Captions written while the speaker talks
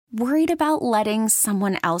Worried about letting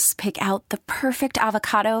someone else pick out the perfect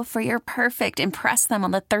avocado for your perfect impress them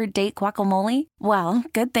on the third date guacamole? Well,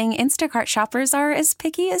 good thing Instacart shoppers are as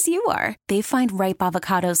picky as you are. They find ripe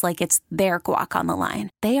avocados like it's their guac on the line.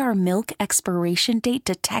 They are milk expiration date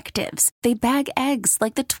detectives. They bag eggs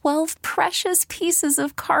like the 12 precious pieces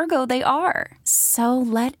of cargo they are. So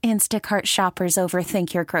let Instacart shoppers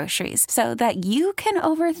overthink your groceries so that you can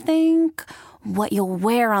overthink what you'll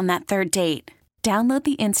wear on that third date. Download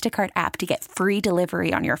the Instacart app to get free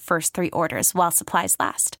delivery on your first 3 orders while supplies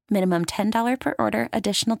last. Minimum $10 per order.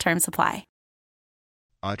 Additional terms apply.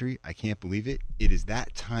 Audrey, I can't believe it. It is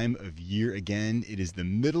that time of year again. It is the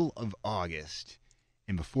middle of August.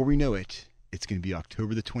 And before we know it, it's going to be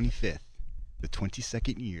October the 25th, the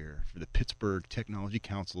 22nd year for the Pittsburgh Technology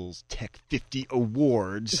Council's Tech 50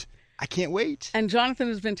 Awards. I can't wait. And Jonathan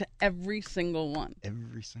has been to every single one.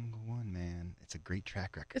 Every single one, man. It's a great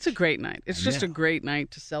track record. It's a great night. It's just a great night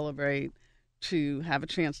to celebrate, to have a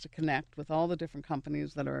chance to connect with all the different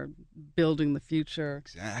companies that are building the future.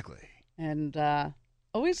 Exactly. And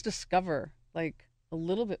always discover, like, a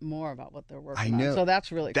little bit more about what they're working I know. on. So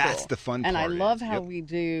that's really cool. That's the fun part. And I love how we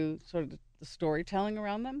do sort of the storytelling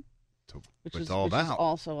around them, which is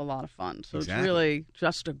also a lot of fun. So It's really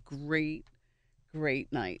just a great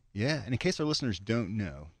night. Yeah, and in case our listeners don't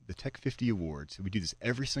know, the Tech 50 Awards, we do this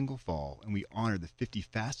every single fall, and we honor the 50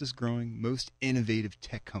 fastest growing, most innovative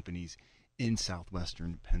tech companies in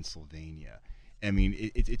southwestern Pennsylvania. I mean,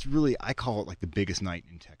 it's really, I call it like the biggest night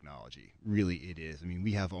in technology. Really, it is. I mean,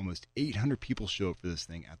 we have almost 800 people show up for this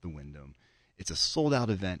thing at the Wyndham. It's a sold-out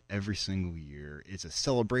event every single year. It's a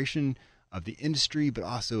celebration of the industry, but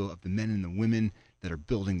also of the men and the women that are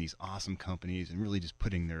building these awesome companies and really just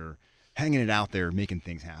hanging it out there, making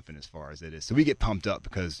things happen as far as it is. So we get pumped up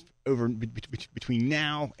because between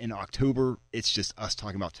now and October, it's just us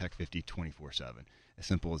talking about Tech 50 24/7. As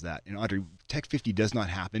simple as that. And Audrey, Tech 50 does not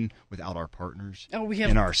happen without our partners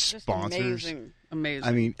and our sponsors. Amazing.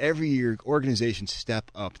 I mean, every year organizations step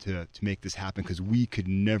up to make this happen because we could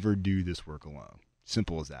never do this work alone.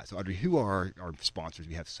 Simple as that. So Audrey, who are our sponsors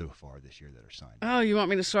we have so far this year that are signed? Oh, you want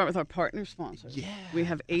me to start with our partner sponsors? Yeah. We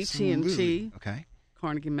have absolutely. AT&T, okay,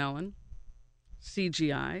 Carnegie Mellon,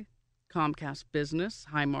 CGI, Comcast Business,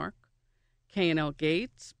 Highmark, K&L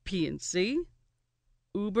Gates, PNC,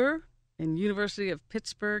 Uber, and University of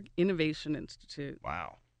Pittsburgh Innovation Institute.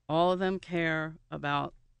 Wow. All of them care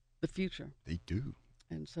about the future. They do.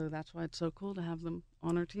 And so that's why it's so cool to have them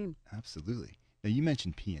on our team. Absolutely. Now, you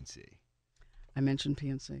mentioned PNC. I mentioned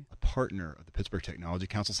PNC. A partner of the Pittsburgh Technology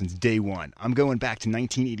Council since day one. I'm going back to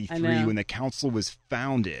 1983 when the council was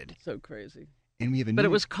founded. So crazy. And we have But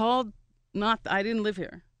it was called I didn't live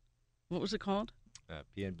here. What was it called?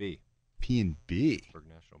 PNB. PNB. Pittsburgh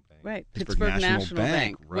National Bank. Right. Pittsburgh National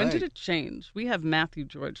Bank. Right. When did it change? We have Matthew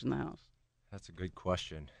George in the house. That's a good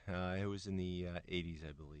question. It was in the 80s,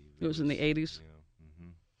 I believe. It was in the 80s? Yeah.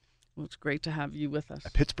 Well, it's great to have you with us. A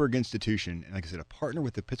Pittsburgh institution, and like I said, a partner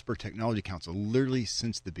with the Pittsburgh Technology Council literally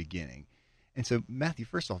since the beginning. And so, Matthew,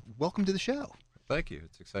 first off, welcome to the show. Thank you.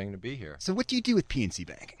 It's exciting to be here. So what do you do with PNC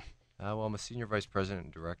Banking? Well, I'm a senior vice president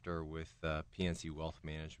and director with PNC Wealth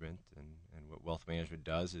Management, and what wealth management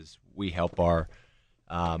does is we help our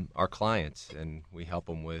clients, and we help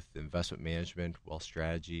them with investment management, wealth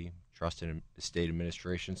strategy, trust and estate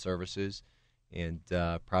administration services, and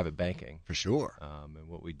private banking. For sure. And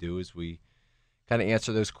what we do is we kind of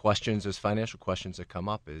answer those questions, those financial questions that come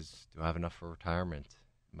up is, do I have enough for retirement?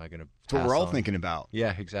 Am I going to That's what we're all thinking about.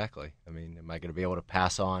 Yeah, exactly. I mean, am I going to be able to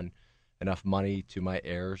pass on enough money to my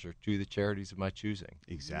heirs or to the charities of my choosing?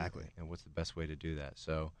 Exactly. And what's the best way to do that?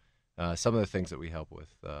 So some of the things that we help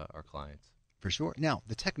with our clients. For sure. Now,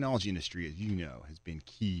 the technology industry, as you know, has been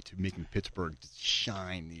key to making Pittsburgh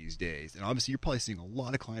shine these days. And obviously, you're probably seeing a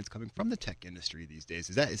lot of clients coming from the tech industry these days.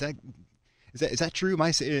 Is that true? Am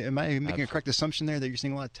I making Absolutely. a correct assumption there that you're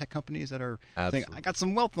seeing a lot of tech companies that are saying, Absolutely. I got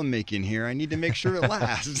some wealth I'm making here. I need to make sure it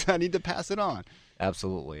lasts. I need to pass it on.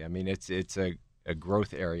 Absolutely. I mean, it's a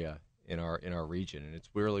growth area in our region, and it's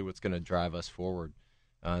really what's going to drive us forward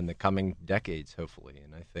in the coming decades, hopefully.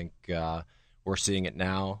 And I think we're seeing it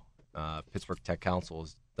now. Pittsburgh Tech Council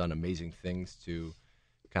has done amazing things to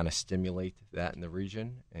kind of stimulate that in the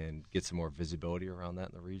region and get some more visibility around that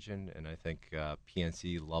in the region. And I think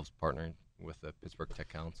PNC loves partnering with the Pittsburgh Tech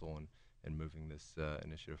Council and moving this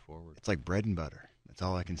initiative forward. It's like bread and butter. That's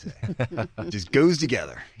all I can say. It just goes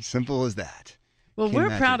together. Simple as that. Well, Can't we're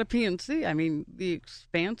imagine. proud of PNC. I mean, the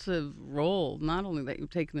expansive role, not only that you've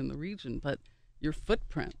taken in the region, but your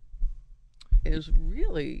footprint is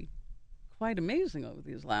really quite amazing over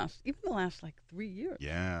the last like 3 years.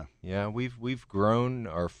 Yeah, we've grown.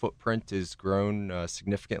 Our footprint has grown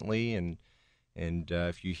significantly, and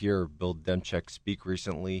if you hear Bill Demchak speak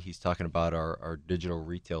recently, he's talking about our digital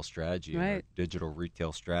retail strategy. Right. And our digital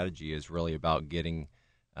retail strategy is really about getting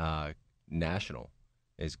national,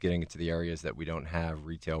 is getting into the areas that we don't have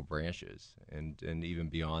retail branches, and even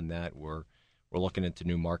beyond that, we're looking into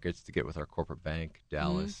new markets to get with our corporate bank,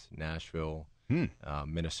 Dallas, Nashville,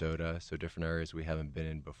 Minnesota, so different areas we haven't been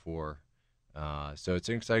in before. So it's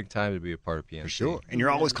an exciting time to be a part of PNC. For sure. And you're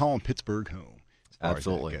always calling Pittsburgh home.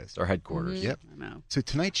 Absolutely. It's our headquarters. Yep. I know. So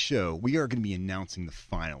tonight's show, we are going to be announcing the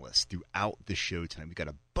finalists throughout the show tonight. We've got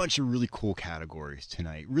a bunch of really cool categories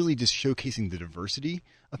tonight, really just showcasing the diversity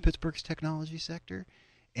of Pittsburgh's technology sector.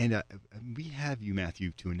 And we have you,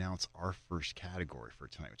 Matthew, to announce our first category for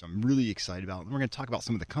tonight, which I'm really excited about. And we're going to talk about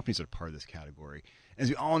some of the companies that are part of this category. As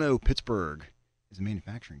we all know, Pittsburgh is a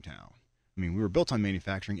manufacturing town. I mean, we were built on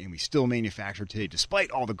manufacturing, and we still manufacture today,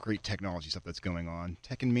 despite all the great technology stuff that's going on.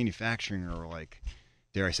 Tech and manufacturing are like,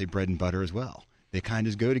 dare I say, bread and butter as well. They kind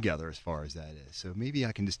of go together as far as that is. So maybe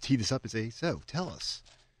I can just tee this up and say, so tell us,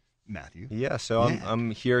 Matthew. Yeah, so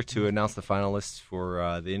I'm here to announce the finalists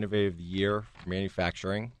for the Innovative Year for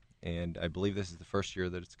Manufacturing, and I believe this is the first year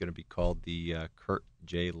that it's going to be called the Kurt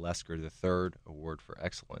J. Lesker III Award for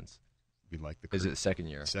Excellence. We like the Is it the second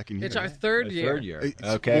year? Second year. It's our third year. Third year.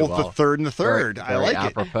 Okay, well, the third and the third. Very, I like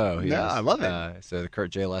apropos, it. Yes. No, I love it. So the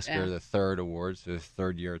Kurt J. Lesker the third award. So the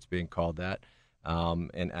third year it's being called that.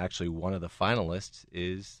 And actually, one of the finalists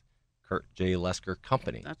is Kurt J. Lesker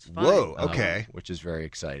Company. That's fine. Whoa, okay. Which is very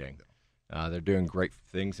exciting. They're doing great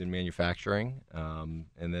things in manufacturing. And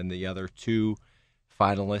then the other two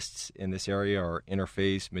finalists in this area are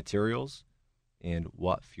Interphase Materials and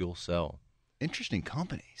Watt Fuel Cell. Interesting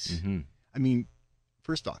companies. Mm-hmm. I mean,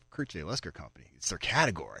 first off, Kurt J. Lesker Company. It's their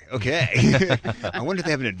category. Okay. I wonder if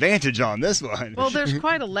they have an advantage on this one. Well, there's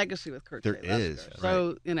quite a legacy with Kurt J. Lesker. There is.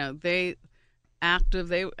 So, Kurt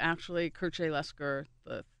J. Lesker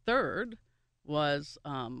the third was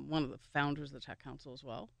one of the founders of the Tech Council as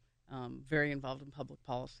well. Very involved in public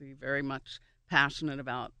policy, very much passionate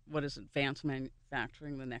about what is advanced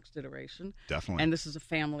manufacturing, the next iteration. Definitely. And this is a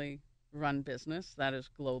family-run business that is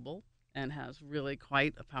global and has really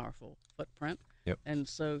quite a powerful footprint. Yep. And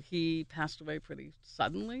so he passed away pretty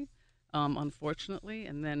suddenly, unfortunately,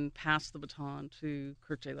 and then passed the baton to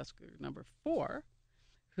Kurt J. Lesker number 4,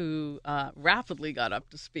 who rapidly got up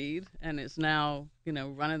to speed and is now,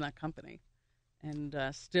 running that company and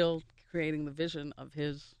still creating the vision of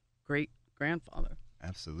his great-grandfather.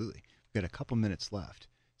 Absolutely. We've got a couple minutes left.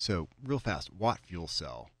 So real fast, Watt Fuel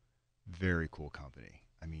Cell, very cool company.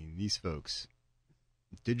 I mean, these folks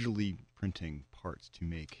digitally printing parts to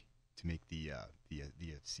make the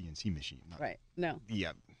CNC machine. Right. No. The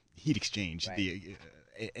heat exchange. Right.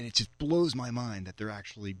 And it just blows my mind that they're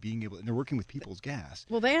actually being able. And they're working with People's Gas.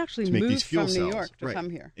 Well, they actually to make moved these fuel from cells. New York to right. come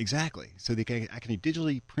here. Exactly. So they can actually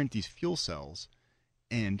digitally print these fuel cells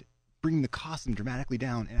and bring the cost of them dramatically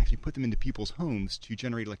down and actually put them into people's homes to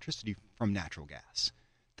generate electricity from natural gas.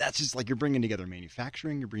 That's just like you're bringing together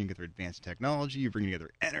manufacturing, you're bringing together advanced technology, you're bringing together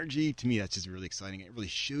energy. To me, that's just really exciting. It really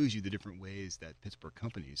shows you the different ways that Pittsburgh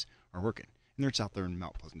companies are working. And they're just out there in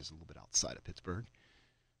Mount Pleasant, just a little bit outside of Pittsburgh.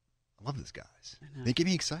 I love those guys. They get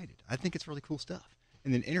me excited. I think it's really cool stuff.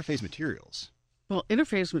 And then Interphase Materials. Well,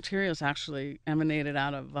 Interphase Materials actually emanated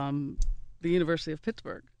out of the University of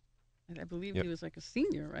Pittsburgh. And I believe he was like a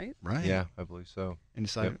senior, right? Right. Yeah, I believe so. And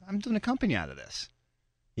decided, I'm doing a company out of this.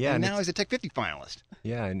 Yeah, and now he's a Tech 50 finalist.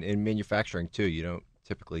 Yeah, and in manufacturing, too, you don't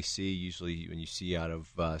typically see, usually when you see out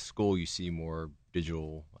of school, you see more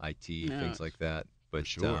digital IT, things like that. But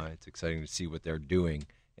sure. It's exciting to see what they're doing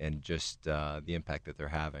and just the impact that they're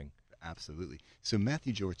having. Absolutely. So,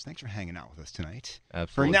 Matthew George, thanks for hanging out with us tonight.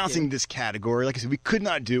 Absolutely. For announcing this category. Like I said, we could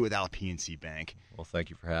not do it without PNC Bank. Well, thank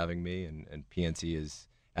you for having me. And PNC is,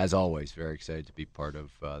 as always, very excited to be part of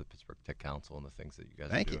the Pittsburgh Tech Council and the things that you guys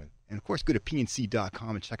are doing. Thank you. And, of course, go to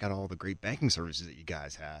pnc.com and check out all the great banking services that you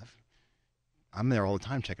guys have. I'm there all the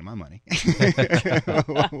time checking my money.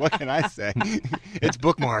 What can I say? It's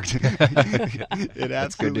bookmarked. It absolutely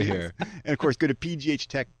That's good to hear. And, of course, go to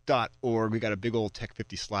pghtech.org. We got a big old Tech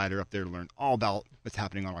 50 slider up there to learn all about what's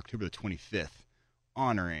happening on October the 25th,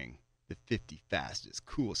 honoring the 50 fastest,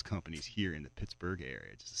 coolest companies here in the Pittsburgh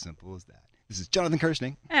area. Just as simple as that. This is Jonathan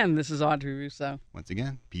Kirsting. And this is Audrey Russo. Once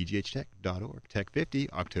again, pghtech.org. Tech 50,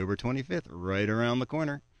 October 25th, right around the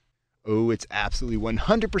corner. Oh, it's absolutely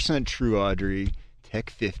 100% true, Audrey. Tech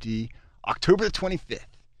 50, October the 25th.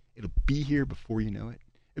 It'll be here before you know it.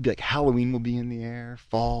 It'll be like Halloween will be in the air,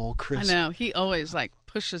 fall, Christmas. I know. He always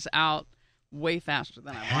pushes out way faster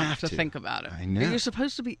than I wanted to think about it. I know. You're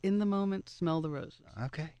supposed to be in the moment, smell the roses.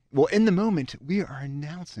 Okay. Well, in the moment, we are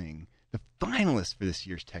announcing the finalists for this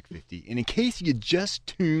year's Tech 50. And in case you just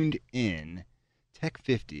tuned in, Tech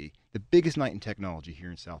 50, the biggest night in technology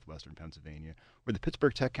here in southwestern Pennsylvania, where the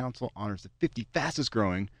Pittsburgh Tech Council honors the 50 fastest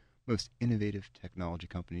growing, most innovative technology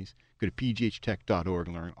companies. Go to pghtech.org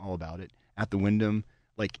and learn all about it. At the Wyndham,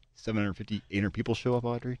 like 750, 800 people show up,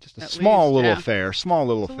 Audrey. Just a small little affair. It's a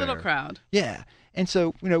little crowd. Yeah. And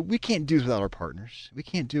so, we can't do this without our partners. We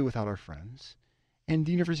can't do it without our friends. And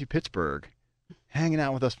the University of Pittsburgh, hanging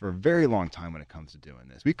out with us for a very long time when it comes to doing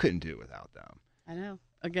this. We couldn't do it without them. I know.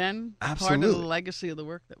 Again, Absolutely. part of the legacy of the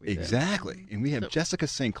work that we do. Exactly. And we have Jessica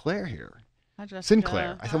St. Clair here. Hi, Jessica.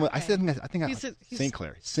 Sinclair. I think He's St.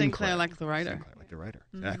 Clair. Sinclair like the writer. Sinclair like the writer.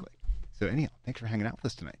 Exactly. So anyhow, thanks for hanging out with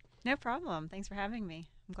us tonight. No problem. Thanks for having me.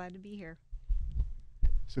 I'm glad to be here.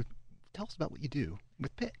 So tell us about what you do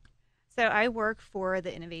with Pitt. So I work for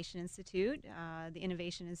the Innovation Institute. The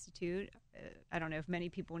Innovation Institute, I don't know if many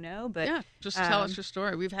people know, but yeah, just tell us your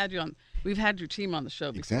story. We've had your team on the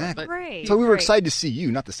show before. Exactly. Great. So we were excited to see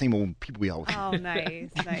you, not the same old people we always. Oh, nice.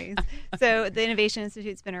 So the Innovation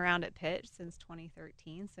Institute's been around at Pitt since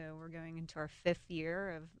 2013. So we're going into our 5th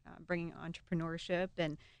year of bringing entrepreneurship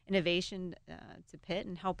and innovation to Pitt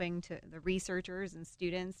and helping the researchers and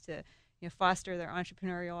students to foster their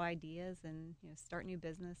entrepreneurial ideas and start new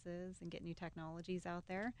businesses and get new technologies out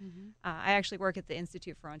there. Mm-hmm. I actually work at the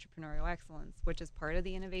Institute for Entrepreneurial Excellence, which is part of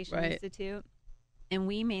the Innovation Institute, and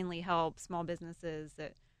we mainly help small businesses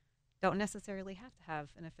that don't necessarily have to have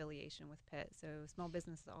an affiliation with Pitt. So small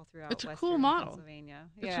businesses all throughout Western Pennsylvania.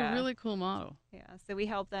 It's a really cool model. Yeah, so we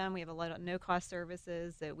help them. We have a lot of no-cost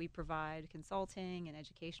services that we provide, consulting and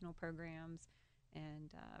educational programs,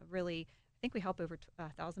 and really. I think we help over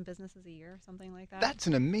 1,000 businesses a year, something like that. That's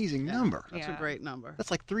an amazing number. That's a great number. That's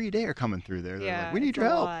like 3 a day are coming through there. They're like, we need your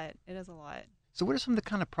help. It is a lot. So what are some of the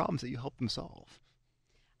kind of problems that you help them solve?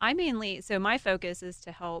 My focus is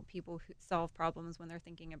to help people solve problems when they're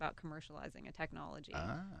thinking about commercializing a technology.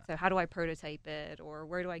 So how do I prototype it, or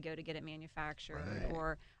where do I go to get it manufactured,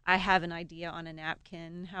 or I have an idea on a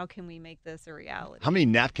napkin. How can we make this a reality? How many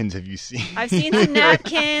napkins have you seen? I've seen some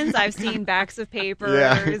napkins. I've seen backs of papers.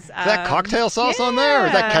 Yeah. Is that cocktail sauce on there, or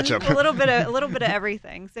is that ketchup? A little bit of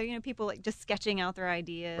everything. So people like just sketching out their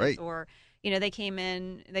ideas, or they come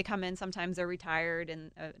in, sometimes they're retired and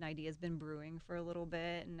an idea's been brewing for a little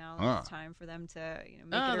bit, and now it's time for them to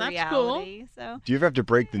make it a reality. Cool. So do you ever have to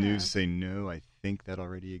break the news and say, no, I think that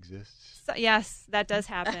already exists? So, yes, that does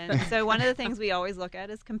happen. So one of the things we always look at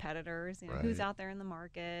is competitors, who's out there in the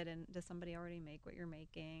market, and does somebody already make what you're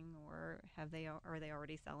making, or are they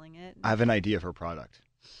already selling it? I have an idea for a product.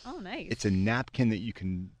 Oh, nice. It's a napkin that you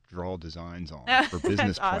can draw designs on for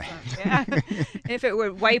business plans. Awesome. Yeah. If it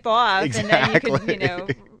would wipe off, and then you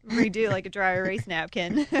could, redo like a dry erase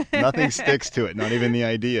napkin. Nothing sticks to it, not even the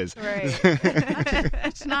ideas. Right.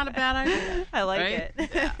 That's not a bad idea. I like it.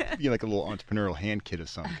 Yeah. You're like a little entrepreneurial hand kit of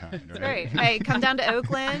some kind, right? Right. Hey, come down to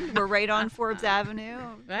Oakland. We're right on Forbes Avenue.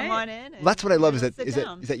 Right. Come on in. Well, that's what I love is that it's you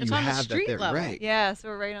have that there, level. right? Yeah, so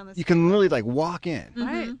we're right on the street. You can literally like walk in. Mm-hmm.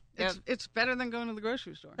 Right. Yep. It's better than going to the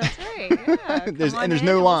grocery store. That's right. Yeah. There's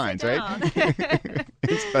no lines, right?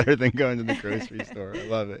 It's better than going to the grocery store.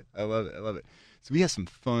 I love it. So we have some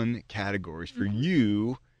fun categories for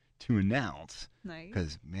you to announce. Nice.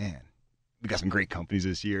 Because, man, we got some great companies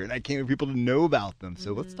this year, and I can't wait for people to know about them.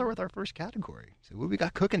 So let's start with our first category. So what do we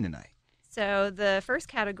got cooking tonight? So the first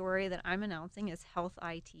category that I'm announcing is Health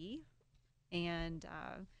IT. And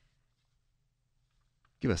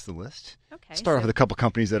give us the list. Okay. Start off with a couple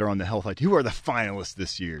companies that are on the Health IT. Who are the finalists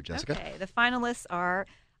this year, Jessica? Okay. The finalists are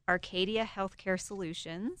Arcadia Healthcare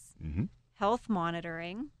Solutions, Health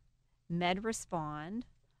Monitoring, MedRespond,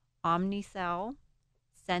 Omnicell,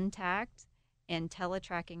 Centact, and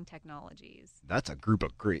Teletracking Technologies. That's a group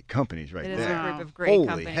of great companies right there. It there. is a group of great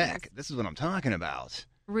companies. Holy heck, this is what I'm talking about.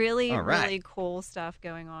 Really, really cool stuff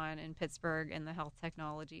going on in Pittsburgh in the health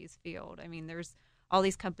technologies field. I mean, there's all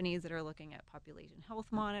these companies that are looking at population health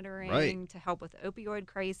monitoring to help with the opioid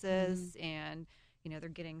crisis, and they're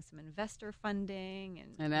getting some investor funding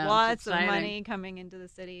and lots of money coming into the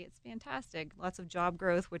city. It's fantastic. Lots of job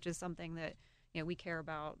growth, which is something that we care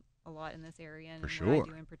about a lot in this area, and what I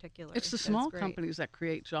do in particular. It's the small companies that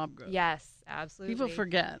create job growth. Yes, absolutely. People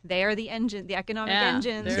forget. They are the engine, the economic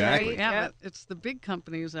engines. Exactly. Right? Yeah, but it's the big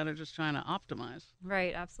companies that are just trying to optimize.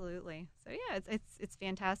 Right, absolutely. So yeah, it's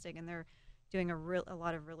fantastic, and they're doing a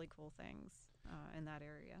lot of really cool things in that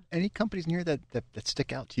area. Any companies in here that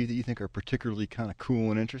stick out to you that you think are particularly kind of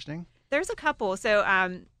cool and interesting? There's a couple. So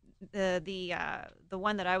the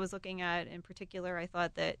one that I was looking at in particular, I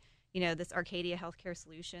thought that this Arcadia Healthcare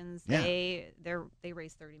Solutions, Yeah. they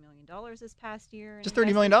raised $30 million this past year. in Just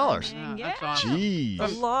 $30 million? investment funding. Yeah, Yeah. that's awesome. Jeez. A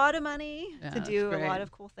lot of money Yeah, to that's do a great. lot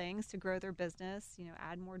of cool things to grow their business,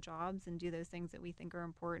 add more jobs and do those things that we think are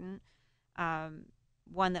important.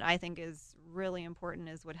 One that I think is really important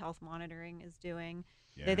is what Health Monitoring is doing.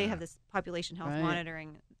 They have this population health Right.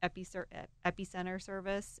 monitoring epicenter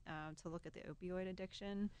service to look at the opioid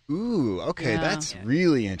addiction. Ooh, okay, Yeah. that's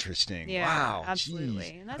really interesting. Yeah, Wow, absolutely.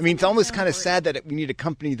 jeez. And I that's mean, it's something almost so kind of sad important. that we need a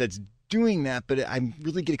company that's doing that, but I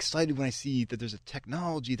really get excited when I see that there's a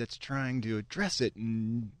technology that's trying to address it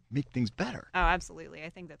and make things better. Oh, absolutely. I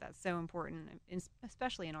think that that's so important,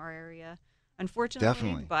 especially in our area. Unfortunately,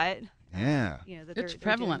 Definitely. but Yeah. that It's they're doing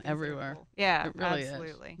prevalent things that are everywhere. cool. Yeah, It really is.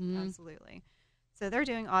 absolutely, Mhm. absolutely. So they're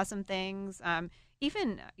doing awesome things.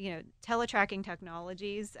 Even teletracking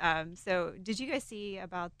technologies. So did you guys see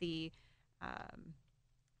about the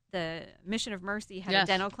Mission of Mercy had Yes. a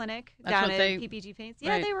dental clinic That's down what at they- PPG Paints?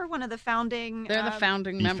 Yeah, right. they were one of the founding. They're the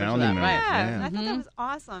founding The members founding of that, members, right? Yeah, yeah. and I thought that Mhm. was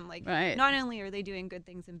awesome. Like, Right. not only are they doing good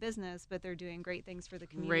things in business, but they're doing great things for the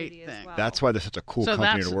community as thing. well. That's why they're such a cool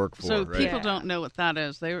company to work for, So right? people Yeah. don't know what that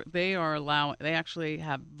is. They actually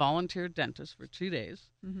have volunteer dentists for 2 days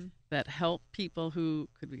hmm that help people who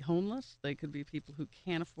could be homeless. They could be people who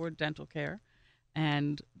can't afford dental care,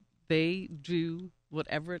 and they do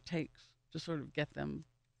whatever it takes to sort of get them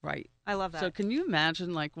right. I love that. So can you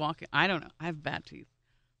imagine like walking? I don't know. I have bad teeth,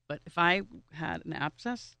 but if I had an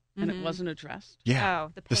abscess and it Mhm. wasn't addressed, Yeah. Oh,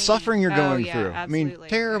 the The pain. suffering you're Oh, going yeah, through. I mean, absolutely.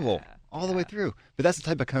 terrible. Yeah, All the way yeah. through. But that's the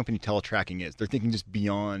type of company teletracking is. They're thinking just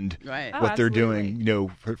beyond right? Oh, what they're absolutely. doing,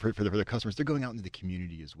 for their customers. They're going out into the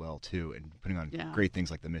community as well, too, and putting on Yeah. great things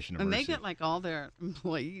like the Mission of And Mercy. they get like all their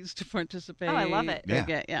employees to participate. Oh, I love it. They Yeah.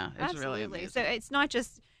 get, it's Absolutely. really amazing. So it's not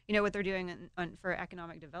just what they're doing for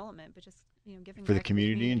economic development, but just giving For the back to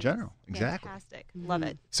community in community. general. Exactly. Fantastic. Love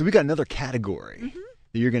it. So we got another category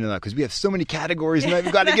that you're going to love, because we have so many categories tonight.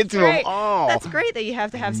 We've got to get That's to great. them all. That's great that you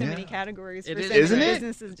have to have so many know. categories It for is, so many isn't it?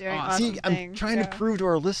 businesses doing Awesome. awesome See, I'm things. trying Yeah. to prove to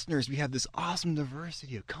our listeners we have this awesome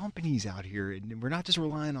diversity of companies out here, and we're not just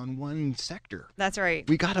relying on one sector. That's right.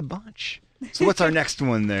 We got a bunch. So what's our next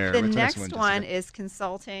one there? The What's next Jessica? one is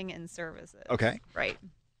consulting and services. Okay. Right.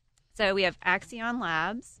 So we have Axion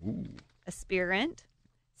Labs, Ooh. Aspirant,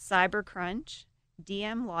 CyberCrunch,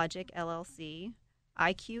 DM Logic LLC,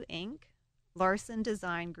 IQ Inc., Larson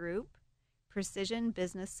Design Group, Precision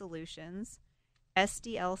Business Solutions,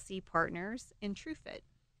 SDLC Partners, and TrueFit.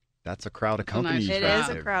 That's a crowd of It's a nice companies. crowd. right It is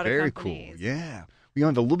a there. crowd of Very companies. cool. Yeah. We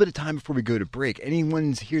have a little bit of time before we go to break.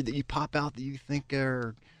 Anyone's here that you pop out that you think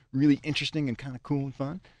are really interesting and kind of cool and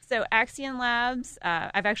fun? So Axion Labs,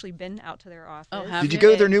 I've actually been out to their office. Oh, have Did you you?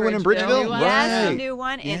 go to their new one in Bridgeville? Bridgeville? New one? Yes, Right. a new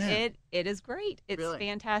one, Yeah. and it is great. It's Really?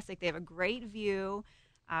 fantastic. They have a great view.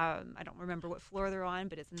 I don't remember what floor they're on,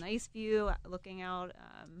 but it's a nice view looking out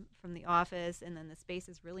from the office, and then the space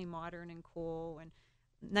is really modern and cool and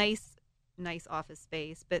nice office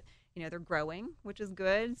space. But they're growing, which is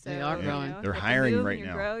good. So They are growing. They're if you hiring move right and you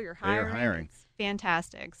now. Grow, you're They are hiring. hiring. It's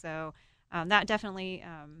fantastic. So that definitely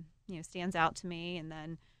stands out to me. And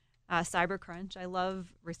then CyberCrunch. I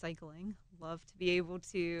love recycling. Love to be able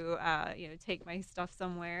to take my stuff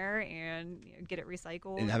somewhere and get it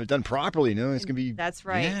recycled. And have it done properly. No, it's going to be. That's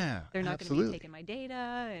right. Yeah. They're not going to absolutely. be taking my data,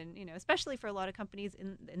 and especially for a lot of companies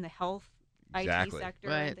in the health Exactly. IT sector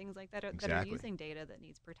Right. and things like that that are Exactly. using data that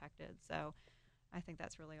needs protected. So I think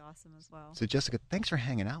that's really awesome as well. So, Jessica, thanks for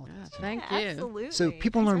hanging out with Yeah, us. thank Yeah, you. Absolutely. So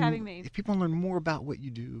people Thanks learn for having me. if people learn more about what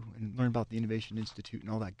you do and learn about the Innovation Institute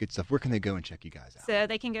and all that good stuff, where can they go and check you guys out? So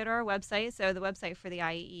they can go to our website. So the website for the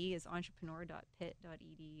IEE is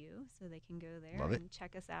entrepreneur.pitt.edu. So they can go there Love it. and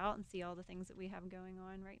check us out and see all the things that we have going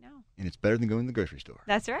on right now. And it's better than going to the grocery store.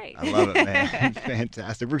 That's right. I love it, man.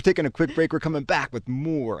 Fantastic. We're taking a quick break. We're coming back with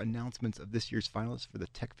more announcements of this year's finalists for the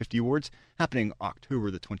Tech 50 Awards happening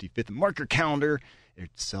October the 25th. Mark your calendar.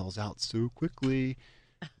 It sells out so quickly.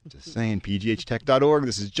 Just saying, pghtech.org.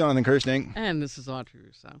 This is Jonathan Kirsting. And this is Audrey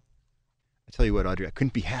Rousseau. I tell you what, Audrey, I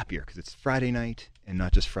couldn't be happier because it's Friday night, and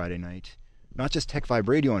not just Friday night. Not just Tech Vibe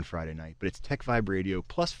Radio on Friday night, but it's Tech Vibe Radio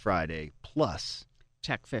plus Friday plus.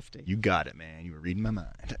 Tech 50. You got it, man. You were reading my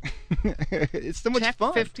mind. It's so much Tech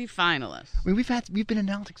fun. 50 finalists. I mean, we've been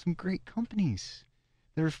announcing some great companies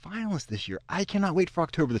that are finalists this year. I cannot wait for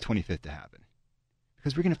October the 25th to happen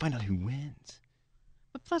because we're going to find out who wins.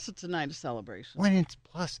 But plus, it's a night of celebration. Well, and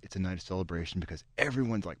it's a night of celebration because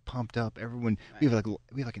everyone's like pumped up. Everyone we have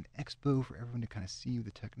like an expo for everyone to kind of see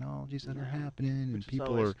the technologies that are Yeah. happening, and Which is people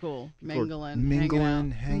always are cool. people are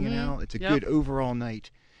Mingling, hanging out. Mhm. It's a Yep. good overall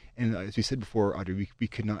night. And as we said before, Audrey, we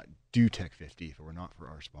could not do Tech 50 if it were not for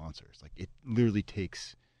our sponsors. Like, it literally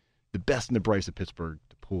takes the best and the brightest of Pittsburgh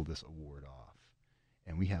to pull this award off.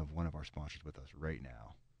 And we have one of our sponsors with us right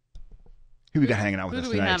now. Who we got hanging out with us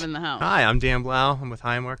Who do we tonight? have in the house? Hi, I'm Dan Blau. I'm with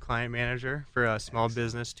Highmark, client manager for a small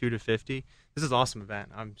business 2 to 50. This is an awesome event.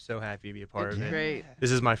 I'm so happy to be a part of it. Great.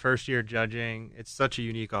 This is my first year judging. It's such a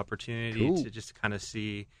unique opportunity Cool. to just kind of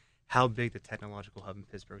see how big the technological hub in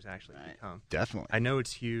Pittsburgh's actually become. Definitely. I know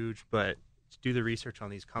it's huge, but do the research on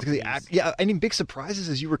these Because companies. yeah, any big surprises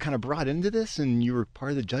as you were kind of brought into this and you were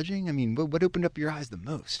part of the judging? I mean, what opened up your eyes the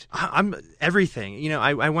most? I'm everything. You know,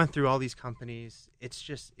 I went through all these companies.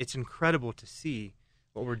 It's incredible to see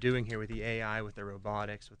what we're doing here with the AI, with the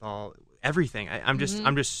robotics, with everything. I'm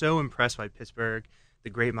just so impressed by Pittsburgh, the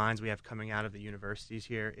great minds we have coming out of the universities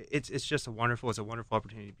here. It's just a wonderful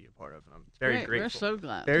opportunity to be a part of, and I'm very Great. grateful. We're so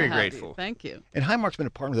glad. Very to have grateful. You. Thank you. And Highmark's been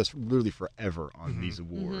a partner with us literally forever on these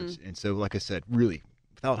awards. And so, like I said, really,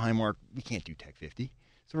 without Highmark, we can't do Tech 50.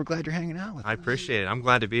 So we're glad you're hanging out with us. I appreciate it. I'm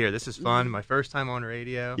glad to be here. This is fun. My first time on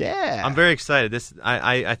radio. Yeah. I'm very excited.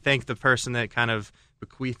 I thank the person that kind of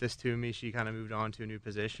bequeathed this to me. She kind of moved on to a new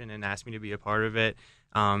position and asked me to be a part of it.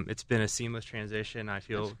 It's been a seamless transition. That's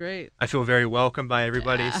great. I feel very welcomed by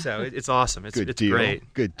everybody. Yeah. So it's awesome. It's Good deal.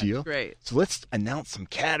 great. Good deal. That's great. So let's announce some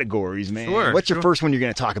categories, man. Sure, What's your sure. first one you're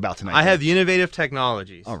going to talk about tonight? I have the innovative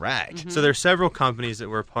technologies. All right. So there's several companies that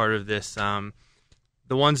were part of this.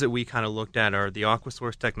 The ones that we kind of looked at are the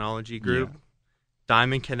Aquasource Technology Group,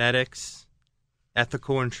 Diamond Kinetics,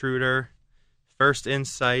 Ethical Intruder, First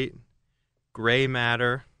Insight, Gray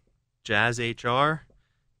Matter, Jazz HR,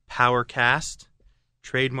 Powercast,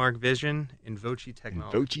 Trademark Vision, and Voci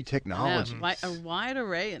Technology. Voci Technologies. Yeah, a wide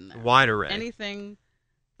array in there. Wide array. Anything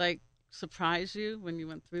like surprise you when you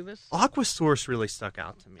went through this? Aquasource really stuck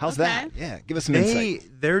out to me. How's Okay. that? Yeah, give us some insight.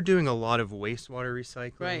 They're doing a lot of wastewater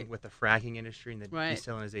recycling Right. with the fracking industry and the Right.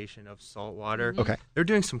 desalination of salt water. Okay. They're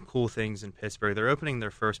doing some cool things in Pittsburgh. They're opening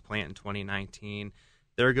their first plant in 2019.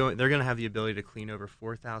 They're going to have the ability to clean over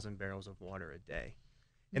 4,000 barrels of water a day.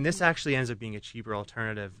 And this actually ends up being a cheaper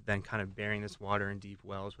alternative than kind of burying this water in deep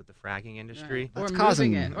wells with the fracking industry. Right. That's Or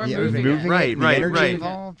causing moving it. Or yeah, moving moving it. Right, the right, energy right.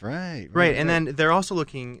 involved. Right. Right, and then they're also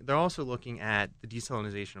looking at the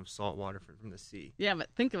desalination of salt water from the sea. Yeah, but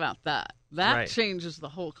think about that. That Right. changes the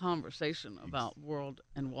whole conversation about world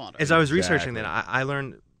and water. As I was researching Exactly. that, I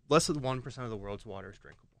learned less than 1% of the world's water is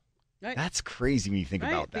drinkable. Right. That's crazy when you think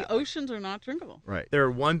right. about that. The oceans are not drinkable. Right. There are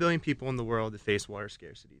 1 billion people in the world that face water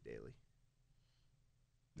scarcity daily.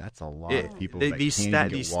 That's a lot of people. These that can't even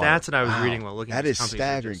get these water. stats that I was Wow. reading while looking at That these is companies are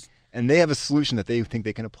staggering. just- And they have a solution that they think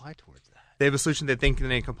they can apply towards that. They have a solution that they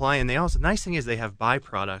can comply, and they also the nice thing is they have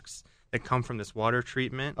byproducts that come from this water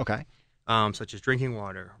treatment, Okay. such as drinking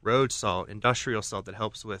water, road salt, industrial salt that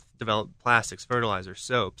helps with develop plastics, fertilizers,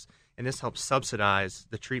 soaps, and this helps subsidize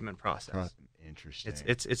the treatment process. Interesting.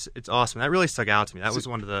 It's awesome. That really stuck out to me. That was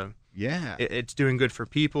one of the. yeah. It's doing good for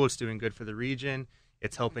people. It's doing good for the region.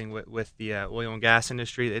 It's helping with the oil and gas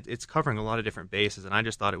industry. It's covering a lot of different bases, and I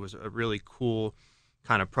just thought it was a really cool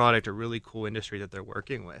kind of product, a really cool industry that they're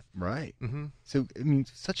working with. Right. Mm-hmm. So, I mean,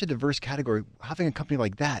 such a diverse category. Having a company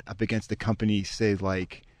like that up against a company, say,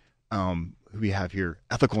 like who we have here,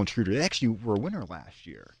 Ethical Intruder, they actually were a winner last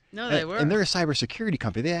year. No, they were. And they're a cybersecurity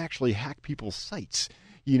company. They actually hack people's sites.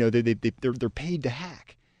 You know, they're paid to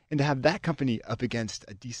hack. And to have that company up against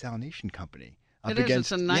a desalination company. Up It is.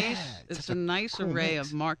 against, It's a nice. yeah, it's such a nice cool array mix.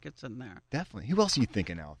 of markets in there. Definitely. Who else are you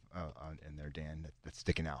thinking of in there, Dan, that's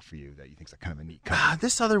sticking out for you that you think's kind of a neat company?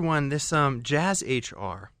 This other one, this Jazz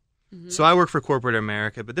HR. Mm-hmm. So I work for corporate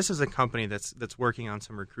America, but this is a company that's working on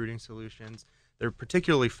some recruiting solutions. They're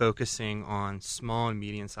particularly focusing on small and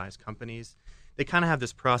medium-sized companies. They kind of have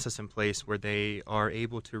this process in place where they are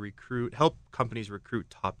able to help companies recruit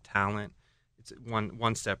top talent. It's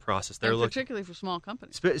one-step process. They're And looking particularly for small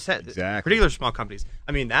companies. Exactly. particular small companies.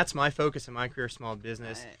 I mean, that's my focus in my career, small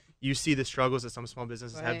business. Right. You see the struggles that some small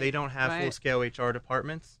businesses have. Right. They don't have Right. full-scale HR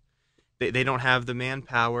departments. They don't have the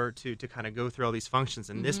manpower to kind of go through all these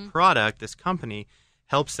functions. And this product, this company,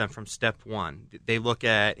 helps them from step one. They look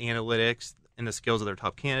at analytics and the skills of their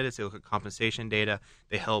top candidates. They look at compensation data.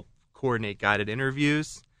 They help coordinate guided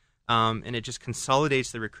interviews. And it just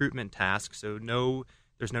consolidates the recruitment task. So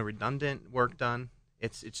there's no redundant work done.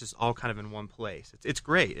 It's just all kind of in one place. It's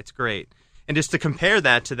great. It's great. And just to compare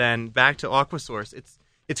that to then back to Aquasource,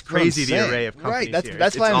 it's crazy the array of companies right. That's here.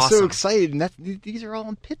 that's It's why I'm so awesome. excited. And these are all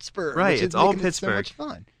in Pittsburgh. Right, which is it's all making it Pittsburgh. So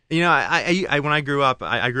much fun. You know, I when I grew up,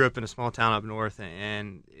 I grew up in a small town up north,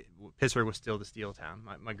 and Pittsburgh was still the steel town.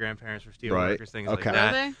 My grandparents were steel workers, things like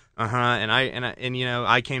that. Were they? And you know,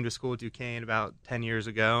 I came to school at Duquesne about 10 years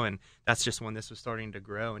ago, and that's just when this was starting to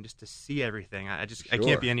grow, and just to see everything, I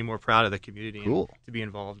can't be any more proud of the community and to be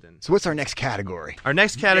involved in. So what's our next category? Our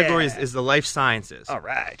next category is the life sciences. All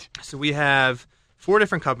right. So we have 4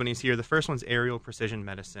 different companies here. The first one's Aerial Precision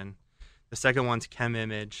Medicine. The second one's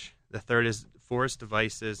ChemImage. The third is Forest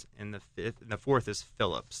Devices, and the fourth is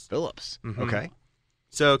Philips. Mm-hmm. Okay.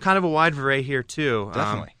 So kind of a wide variety here too.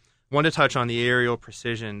 Definitely. Want to touch on the Aerial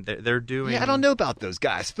Precision. They're doing. Yeah, I don't know about those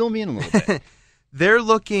guys. Fill me in a little bit. They're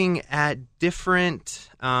looking at different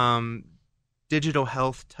digital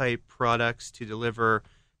health type products to deliver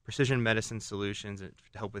precision medicine solutions to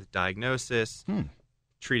help with diagnosis,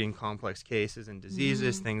 treating complex cases and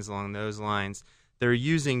diseases, things along those lines. They're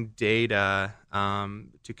using data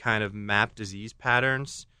to kind of map disease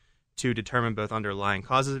patterns to determine both underlying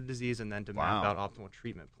causes of disease and then to map out optimal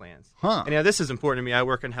treatment plans. Huh. And you know, this is important to me. I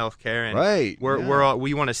work in healthcare, and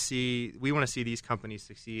we want to see these companies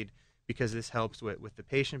succeed because this helps with the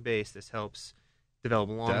patient base. This helps develop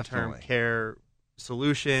long-term care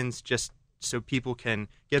solutions, just so people can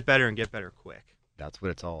get better and get better quick. That's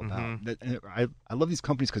what it's all about. I love these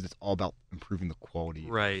companies because it's all about improving the quality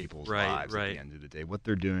of people's lives at the end of the day. What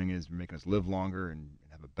they're doing is making us live longer and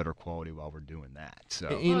have a better quality while we're doing that. So,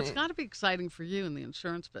 well, it's got to be exciting for you in the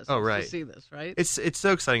insurance business to see this, right? It's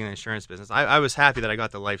so exciting in the insurance business. I was happy that I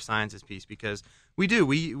got the life sciences piece because we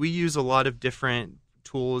use a lot of different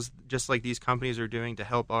tools, just like these companies are doing, to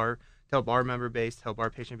help our member base, to help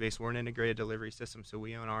our patient base. We're an integrated delivery system, so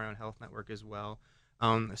we own our own health network as well.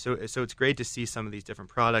 So it's great to see some of these different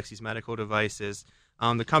products, these medical devices.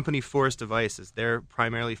 The company Forest Devices, they're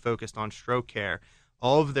primarily focused on stroke care.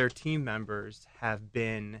 All of their team members have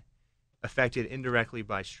been affected indirectly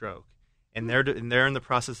by stroke, and they're in the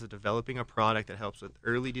process of developing a product that helps with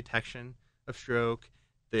early detection of stroke,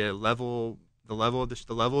 the level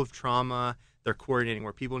of trauma. They're coordinating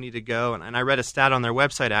where people need to go, and I read a stat on their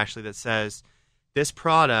website actually that says this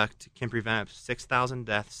product can prevent 6,000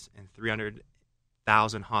 deaths and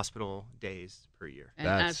 300,000 hospital days per year. And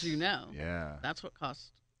as you know, that's what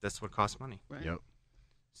costs money. Right. Yep.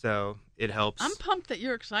 So it helps. I'm pumped that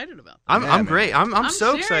you're excited about that. I'm great. I'm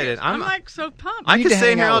so serious. excited. I'm like so pumped. I could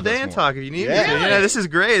stay in here all day and talk if you need me to. Yeah, this is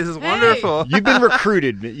great. This is wonderful. You've been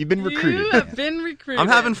recruited. You have been recruited. I'm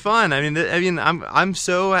having fun. I mean, I'm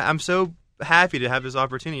so happy to have this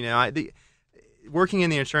opportunity. Now, working in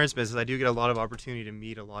the insurance business, I do get a lot of opportunity to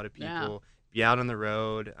meet a lot of people. Be out on the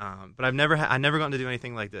road, but I've never gotten to do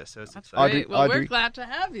anything like this. So it's exciting. Well, we're glad to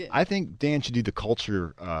have you. I think Dan should do the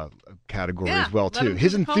culture category as well too.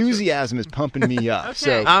 His enthusiasm is pumping me up.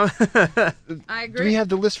 Okay. So I agree. Do we have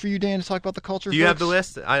the list for you, Dan, to talk about the culture? Do you have the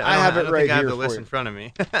list? I have it right here. I have the list in front of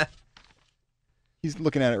me. He's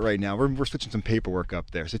looking at it right now. We're switching some paperwork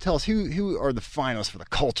up there. So tell us who are the finalists for the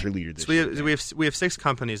culture leader this year? We have 6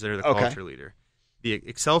 companies that are the culture leader. The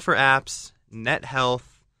Excel for Apps, Net Health,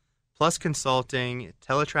 Plus Consulting,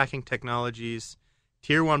 Teletracking Technologies,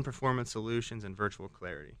 Tier 1 Performance Solutions, and Virtual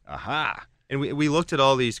Clarity. Aha! And we looked at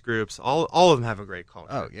all these groups. All of them have a great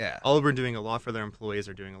culture. Oh, yeah. All of them are doing a lot for their employees.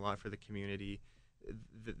 They're doing a lot for the community.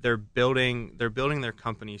 They're building their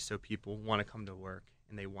companies so people want to come to work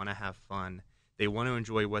and they want to have fun. They want to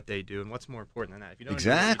enjoy what they do. And what's more important than that? If you don't enjoy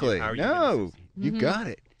what you do, how are you going to succeed? You got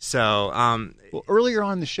it. So, well, earlier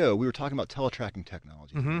on in the show, we were talking about teletracking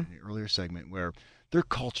technology in the earlier segment where their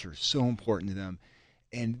culture is so important to them,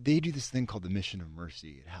 and they do this thing called the Mission of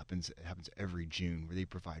Mercy. It happens every June, where they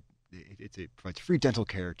provide provides free dental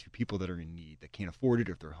care to people that are in need, that can't afford it,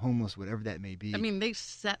 or if they're homeless, whatever that may be. I mean, they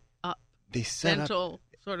set up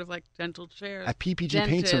sort of like dental chairs at PPG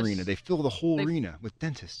Paints Arena. They fill the whole arena with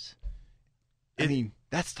dentists. I mean,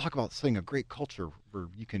 that's talk about setting a great culture where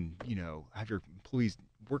you can, have your employees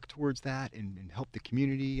work towards that and help the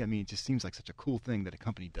community. I mean, it just seems like such a cool thing that a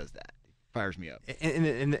company does that. Fires me up.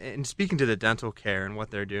 And speaking to the dental care and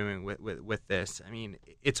what they're doing with this, I mean,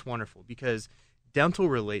 it's wonderful because dental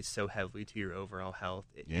relates so heavily to your overall health.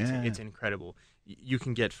 It's incredible. You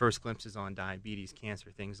can get first glimpses on diabetes, cancer,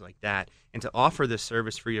 things like that. And to offer this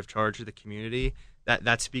service free of charge to the community,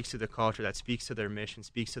 that speaks to the culture, that speaks to their mission,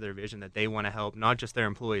 speaks to their vision that they want to help not just their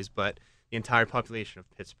employees, but the entire population of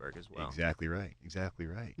Pittsburgh as well. Exactly right.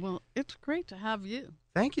 Well, it's great to have you.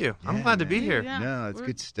 Thank you. I'm glad to be here. Yeah. No, it's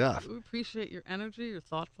good stuff. We appreciate your energy, your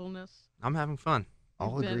thoughtfulness. I'm having fun.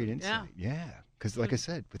 All a great insight. Yeah. Because like I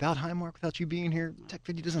said, without Highmark, without you being here, Tech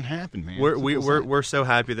 50 doesn't happen, man. We're so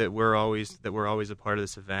happy that we're always a part of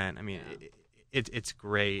this event. I mean, it's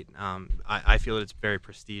great. I feel that it's very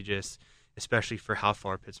prestigious, especially for how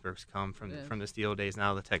far Pittsburgh's come from the steel days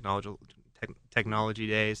now, the technology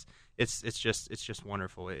days. It's just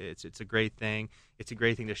wonderful. It's a great thing. It's a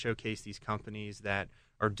great thing to showcase these companies that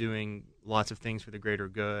are doing lots of things for the greater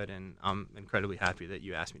good, and I'm incredibly happy that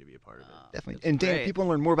you asked me to be a part of it. Definitely. And Dan, if people want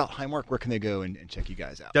to learn more about Highmark, where can they go and check you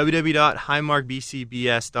guys out?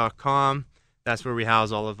 www.highmarkbcbs.com. That's where we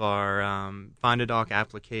house all of our Find a Doc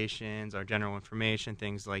applications, our general information,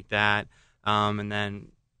 things like that. And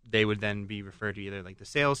then they would then be referred to either like the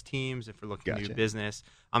sales teams if we're looking to do business.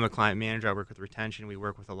 I'm a client manager. I work with retention. We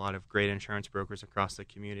work with a lot of great insurance brokers across the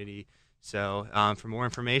community. So for more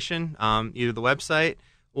information, either the website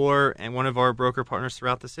or one of our broker partners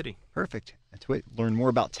throughout the city. Perfect. That's it. Learn more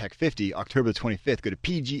about Tech 50, October the 25th. Go to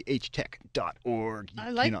pghtech.org.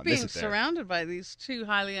 I like being surrounded by these two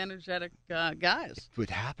highly energetic guys. It's what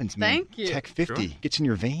happens, man. Thank you. Tech 50 gets in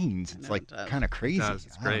your veins. It's like kind of crazy. It does.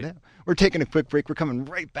 It's great. We're taking a quick break. We're coming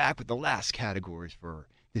right back with the last categories for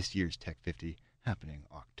this year's Tech 50, happening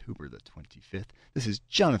October the 25th. This is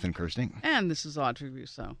Jonathan Kirsting. And this is Audrey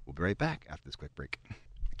Russo. We'll be right back after this quick break. I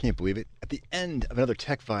can't believe it. At the end of another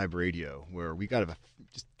Tech Vibe Radio, where we got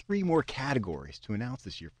just 3 more categories to announce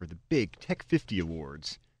this year for the big Tech 50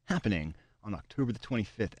 Awards, happening on October the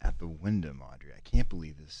 25th at the Wyndham, Audrey. I can't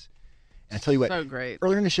believe this. And I tell you what, so great.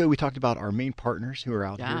 Earlier in the show, we talked about our main partners who are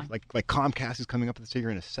out here, like Comcast is coming up this year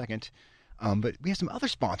in a second. But we have some other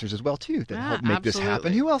sponsors as well, too, that help make this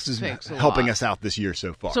happen. Who else is helping us out this year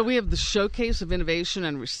so far? So we have the Showcase of Innovation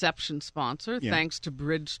and Reception sponsor, thanks to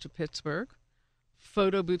Bridge to Pittsburgh.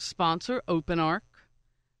 Photo booth sponsor, OpenArc.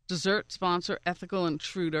 Dessert sponsor, Ethical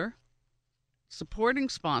Intruder. Supporting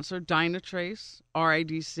sponsor, Dynatrace,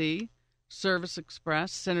 RIDC, Service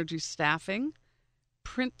Express, Synergy Staffing.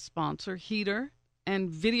 Print sponsor, Heater. And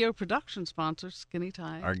video production sponsor, Skinny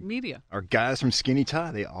Tie Media. Our guys from Skinny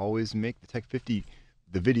Tie, they always make the Tech 50.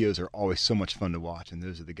 The videos are always so much fun to watch, and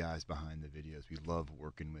those are the guys behind the videos. We love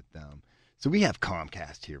working with them. So we have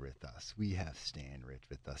Comcast here with us. We have Stan Rich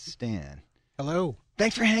with us. Stan. Hello.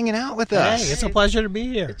 Thanks for hanging out with us. Hey, it's a pleasure to be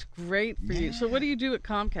here. It's great for you. So what do you do at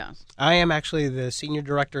Comcast? I am actually the Senior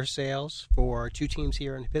Director of Sales for 2 teams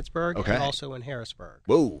here in Pittsburgh and also in Harrisburg.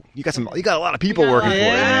 Whoa, you got a lot of people working for you.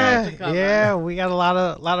 Yeah, we got a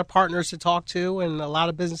lot of partners to talk to and a lot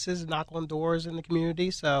of businesses knock on doors in the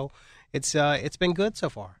community, so it's been good so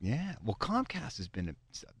far. Yeah, well, Comcast has been a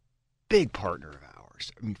big partner of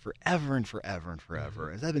ours. I mean, forever and forever and forever.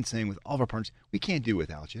 Mm-hmm. As I've been saying with all of our partners, we can't do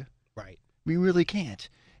without you. Right. We really can't.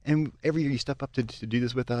 And every year you step up to do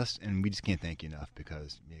this with us, and we just can't thank you enough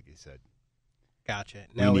because, like you said, gotcha.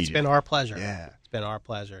 No, it's been our pleasure. Yeah. It's been our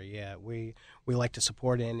pleasure. Yeah. We like to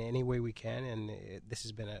support in any way we can, and this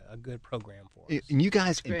has been a good program for us. And you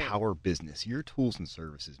guys empower business. Your tools and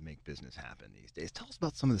services make business happen these days. Tell us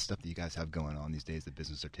about some of the stuff that you guys have going on these days that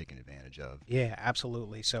businesses are taking advantage of. Yeah,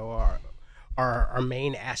 absolutely. So our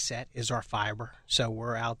main asset is our fiber. So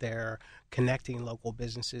we're out there connecting local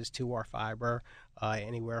businesses to our fiber,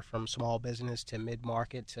 anywhere from small business to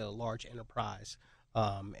mid-market to large enterprise.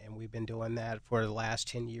 And we've been doing that for the last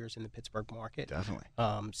 10 years in the Pittsburgh market. Definitely.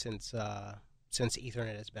 Since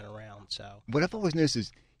Ethernet has been around. So what I've always noticed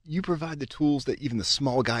is you provide the tools that even the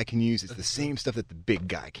small guy can use. It's the same stuff that the big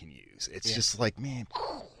guy can use. It's just like, man.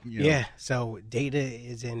 Yeah, so data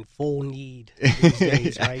is in full need these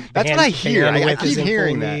days, right? That's what I hear. I keep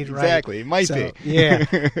hearing that. Need, right? Exactly. It might be. Yeah.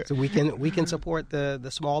 So we can support the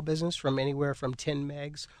small business from anywhere from 10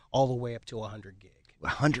 megs all the way up to 100 gig.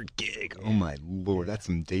 100 gig. Yeah. Oh my Lord, that's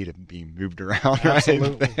some data being moved around right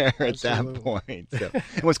there at that point. So,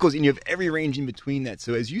 and what's cool is you have every range in between that.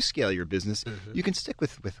 So as you scale your business, you can stick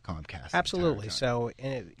with Comcast. Absolutely. So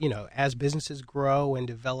as businesses grow and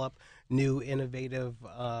develop new innovative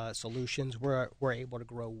solutions, we're able to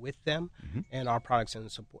grow with them, and our products and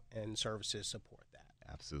services support that.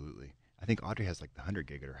 Absolutely. I think Audrey has like the 100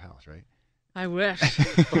 gig at her house, right? I wish.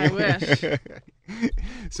 I wish.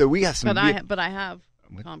 So we got some. But I have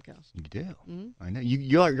Comcast. You do. I know.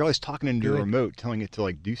 You're always talking into your remote, telling it to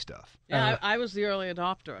like do stuff. Yeah, I was the early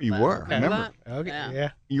adopter of you that. were. Remember? Okay. Yeah.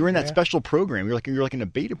 You were in that special program. You're like in a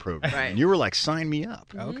beta program. Right. And you were like, sign me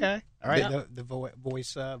up. Okay. All right. The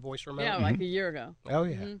voice remote. Yeah, like a year ago. Oh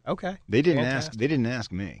yeah. Okay. They didn't ask. They didn't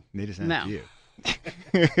ask me. They just asked you.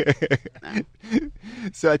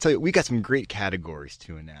 So I tell you, we got some great categories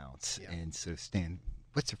to announce. Yeah. And so, Stan,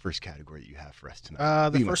 what's the first category that you have for us tonight?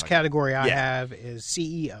 The first category I have is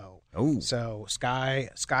CEO. Oh. So Sky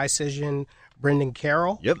Cision, Brendan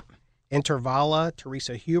Carroll. Yep. Intervala,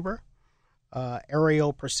 Teresa Huber.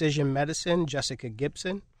 Aerial Precision Medicine, Jessica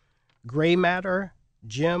Gibson. Gray Matter,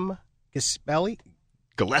 Jim Gaspelli.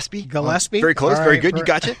 Gillespie? Gillespie. Very close. All Very right, good. You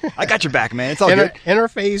gotcha. I got your back, man. It's all good.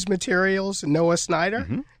 Interphase Materials, Noah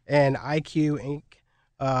Snyder, and IQ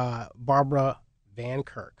Inc., Barbara Van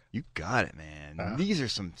Kirk. You got it, man. These are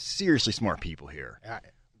some seriously smart people here.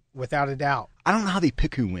 Without a doubt. I don't know how they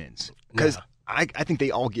pick who wins because No. I think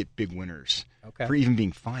they all get big winners Okay. for even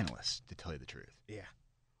being finalists, to tell you the truth. Yeah.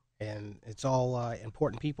 And it's all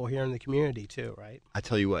important people here in the community, too, right? I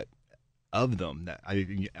tell you what, of them, that I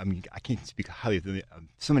mean, I can't speak highly of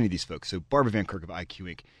so many of these folks. So Barbara Van Kirk of IQ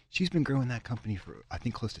Inc., she's been growing that company for, I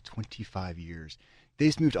think, close to 25 years. They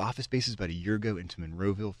just moved office spaces about a year ago into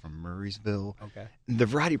Monroeville from Murraysville. Okay. And the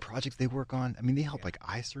variety of projects they work on, I mean, they help like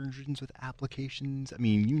eye surgeons with applications. I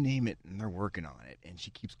mean, you name it, and they're working on it. And she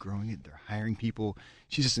keeps growing it. They're hiring people.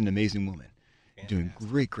 She's just an amazing woman, doing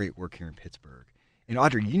great work here in Pittsburgh. And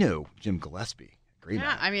Audrey, you know Jim Gillespie. Great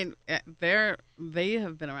man. I mean, they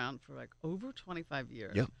have been around for like over 25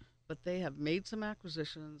 years. Yep. But they have made some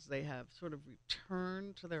acquisitions. They have sort of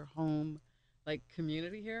returned to their home, like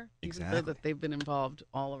community here, even though that they've been involved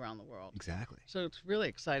all around the world. Exactly. So it's really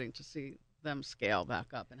exciting to see them scale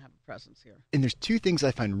back up and have a presence here. And there's two things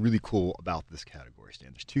I find really cool about this category,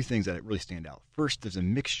 Stan. There's two things that really stand out. First, there's a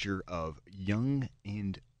mixture of young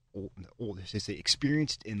and old, they say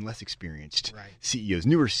experienced and less experienced CEOs,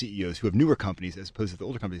 newer CEOs who have newer companies as opposed to the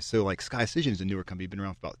older companies. So like Sky Cision is a newer company, been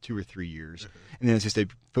around for about 2 or 3 years. And then as I say,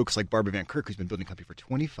 folks like Barbara Van Kirk, who's been building a company for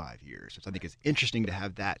 25 years, which I think is interesting to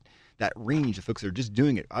have that range of folks that are just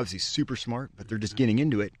doing it. Obviously super smart, but they're just getting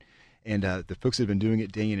into it. And the folks that have been doing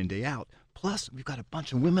it day in and day out. Plus, we've got a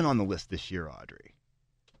bunch of women on the list this year, Audrey.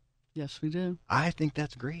 Yes, we do. I think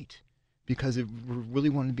that's great. Because we really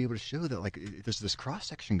wanted to be able to show that, like, there's this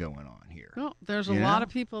cross-section going on here. Well, there's a lot of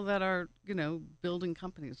people that are, building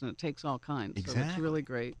companies, and it takes all kinds. Exactly. So it's really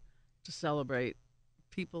great to celebrate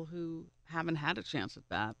people who haven't had a chance at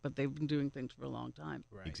that, but they've been doing things for a long time.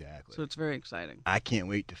 Right. Exactly. So it's very exciting. I can't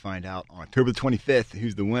wait to find out on October the 25th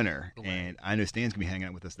who's the winner. Right. And I know Stan's going to be hanging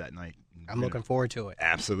out with us that night. I'm looking forward to it.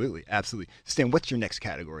 Absolutely. Stan, what's your next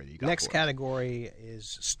category that you got? Next category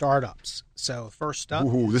is startups. So first up,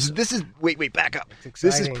 this is wait, back up.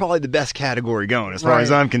 This is probably the best category going as far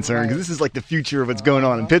as I'm concerned, because this is like the future of what's going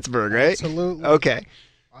on in Pittsburgh, right? Absolutely. Okay.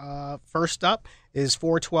 First up is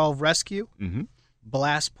 412 Rescue,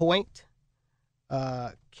 Blast Point,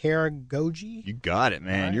 Caregogy. You got it,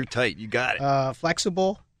 man. Right. You're tight. You got it.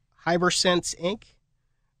 Flexible, HyberSense Inc.,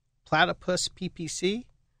 Platypus PPC,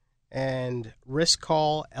 and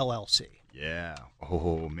Riskcall LLC. Yeah.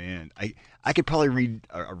 Oh, man. I could probably read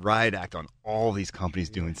a riot act on all these companies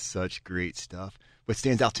doing such great stuff. What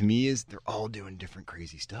stands out to me is they're all doing different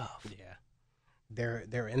crazy stuff. Yeah.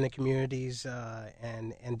 They're in the communities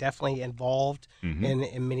and definitely involved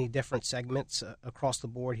in many different segments across the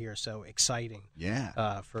board here. So exciting.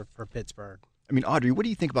 Yeah. For Pittsburgh. I mean, Audrey, what do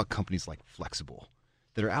you think about companies like Flexible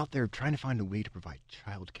that are out there trying to find a way to provide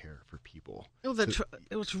childcare for people?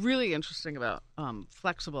 What's really interesting about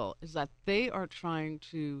Flexible is that they are trying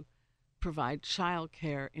to provide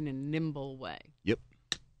childcare in a nimble way. Yep.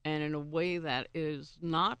 And in a way that is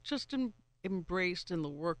not just embraced in the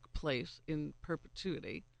workplace in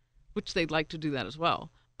perpetuity, which they'd like to do that as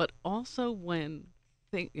well, but also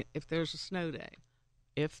if there's a snow day,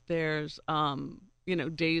 if there's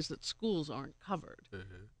days that schools aren't covered,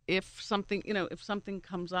 if something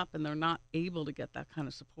comes up and they're not able to get that kind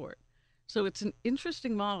of support. So it's an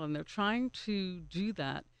interesting model, and they're trying to do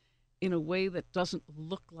that in a way that doesn't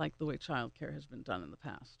look like the way childcare has been done in the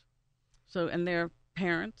past. So, and they're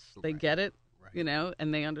parents, they get it. Right.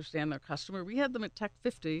 And they understand their customer. We had them at Tech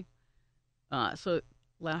 50,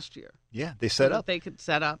 last year. Yeah, they set up. They could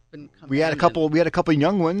set up and come. We had a couple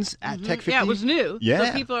young ones at Tech 50. Yeah, it was new. Yeah.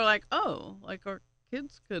 So people are like, oh, like our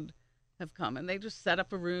kids could have come, and they just set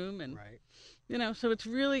up a room, and so it's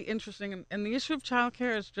really interesting. And the issue of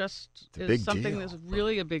childcare is something that's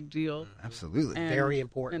really a big deal. Absolutely, very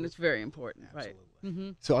important, and it's very important, absolutely. Right?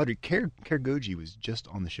 Mm-hmm. So Audrey, Caregogy was just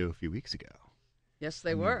on the show a few weeks ago. Yes,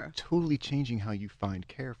 they were. Totally changing how you find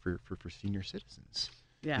care for senior citizens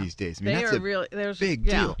these days. I mean, they that's are a there's big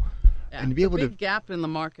deal. Yeah. And to be able the big gap in the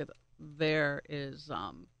market there is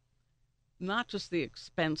not just the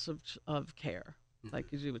expense of care, like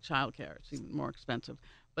you do with child care. It's even more expensive.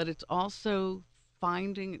 But it's also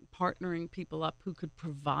partnering people up who could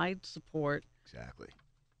provide support. Exactly.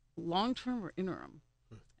 Long-term or interim.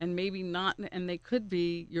 And maybe not, and they could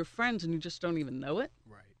be your friends and you just don't even know it.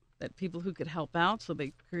 Right. That people who could help out, so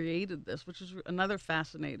they created this, which is another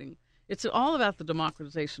fascinating. It's all about the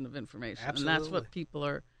democratization of information, absolutely. And that's what people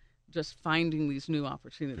are just finding these new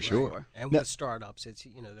opportunities. For sure. And with startups, it's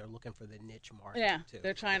they're looking for the niche market. Yeah, too.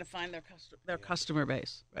 they're trying to find their customer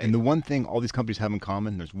base. Right? And the one thing all these companies have in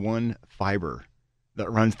common, there's one fiber that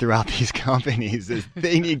runs throughout these companies is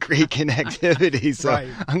they need great connectivity. So Right.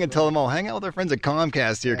 I'm going to tell them all, hang out with our friends at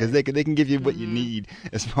Comcast here because they can give you what you need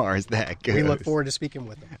as far as that goes. We look forward to speaking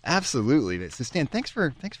with them. Absolutely. So Stan, thanks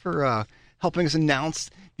for helping us announce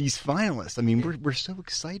these finalists. I mean, we're so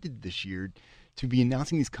excited this year to be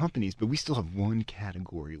announcing these companies, but we still have one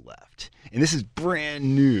category left, and this is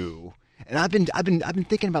brand new. And I've been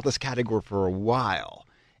thinking about this category for a while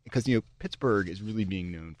because Pittsburgh is really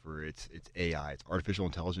being known for its AI, its artificial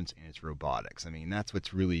intelligence, and its robotics. I mean, that's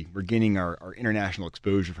what's really we're gaining our international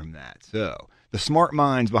exposure from that. So the smart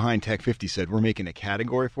minds behind Tech 50 said we're making a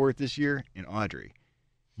category for it this year, and Audrey,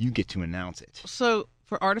 you get to announce it. So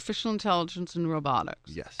for artificial intelligence and robotics,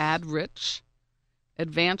 Yes. AdRich,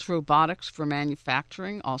 Advanced Robotics for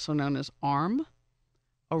Manufacturing, also known as ARM,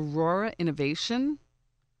 Aurora Innovation,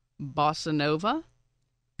 Bossa Nova,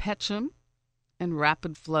 Petchem, and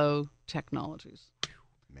Rapid Flow Technologies.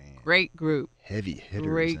 Man, Great group. heavy hitters.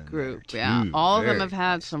 Great in group. there, Yeah. too. All of them Very have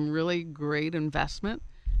had nice. some really great investment.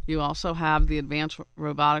 You also have the Advanced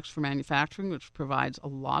Robotics for Manufacturing, which provides a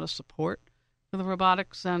lot of support for the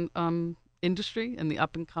robotics and industry and the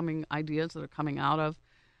up-and-coming ideas that are coming out of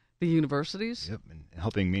the universities. Yep, and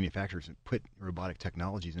helping manufacturers put robotic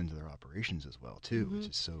technologies into their operations as well too, which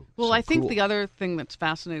is so. Well, so I think cool. the other thing that's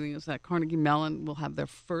fascinating is that Carnegie Mellon will have their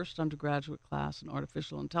first undergraduate class in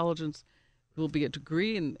artificial intelligence. It will be a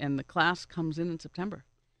degree, and the class comes in September.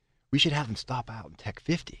 we should have them stop out in Tech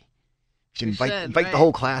 50. We We should should, invite right. the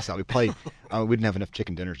whole class out. We probably we wouldn't have enough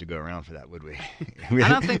chicken dinners to go around for that, would we? I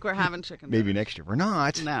don't think we're having chicken Maybe dinner. next year. We're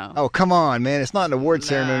not. No. Oh, come on, man! It's not an award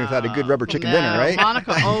ceremony without a good rubber chicken dinner, right?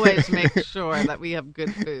 Monica always makes sure that we have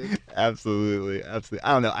good food. Absolutely.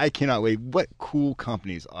 I don't know. I cannot wait. What cool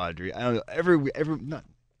companies, Audrey? I don't know. Every not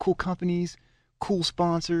cool companies, cool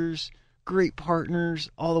sponsors, great partners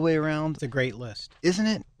all the way around, It's a great list. isn't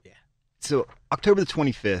it? Yeah. So October the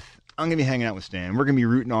 25th, I'm gonna be hanging out with Stan. We're gonna be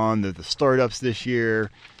rooting on the startups this year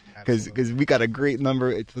because we got a great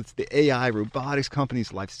number. It's the AI robotics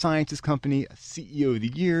companies, life sciences company. A CEO of the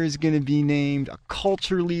year is gonna be named. A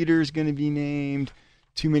culture leader is gonna be named.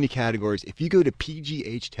 Too many categories. If you go to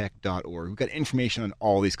pghtech.org, we've got information on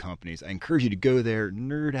all these companies. I encourage you to go there,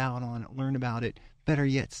 nerd out on it, learn about it. Better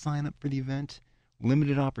yet, sign up for the event.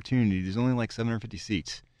 Limited opportunity. There's only like 750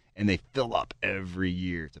 seats, and they fill up every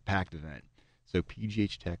year. It's a packed event. So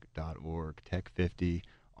pghtech.org, Tech 50,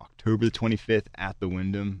 October the 25th at the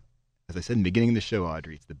Wyndham. As I said in the beginning of the show,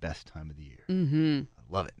 Audrey, it's the best time of the year. Mm-hmm.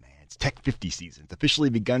 I love it, man. It's Tech 50 season. It's officially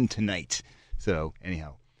begun tonight. So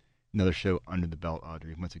anyhow, another show under the belt,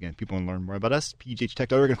 Audrey. Once again, people want to learn more about us,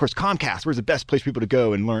 pghtech.org. And of course, Comcast. Where's the best place for people to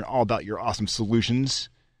go and learn all about your awesome solutions?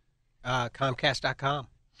 Comcast.com.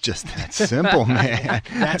 Just that simple, man.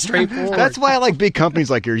 That straightforward. That's why I like big companies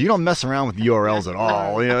like yours. You don't mess around with URLs at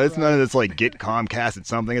all. You know, it's none of this like get Comcast at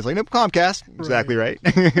something. It's like, nope, Comcast. Exactly right.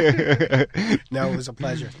 No, it was a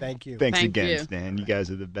pleasure. Thank you. Thanks Thank again, you. Stan. You guys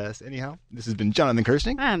are the best. Anyhow, this has been Jonathan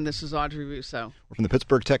Kirsting. And this is Audrey Russo. We're from the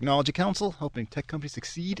Pittsburgh Technology Council, helping tech companies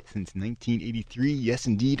succeed since 1983. Yes,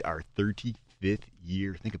 indeed, our 35th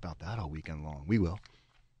year. Think about that all weekend long. We will.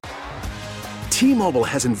 T-Mobile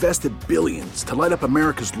has invested billions to light up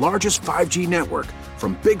America's largest 5G network,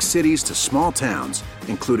 from big cities to small towns,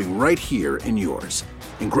 including right here in yours.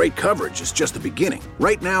 And great coverage is just the beginning.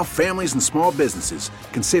 Right now, families and small businesses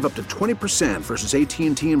can save up to 20% versus AT&T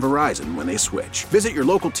and Verizon when they switch. Visit your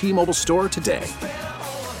local T-Mobile store today.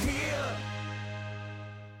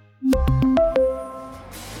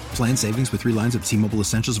 Plan savings with 3 lines of T-Mobile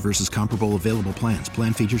Essentials versus comparable available plans.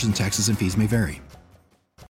 Plan features and taxes and fees may vary.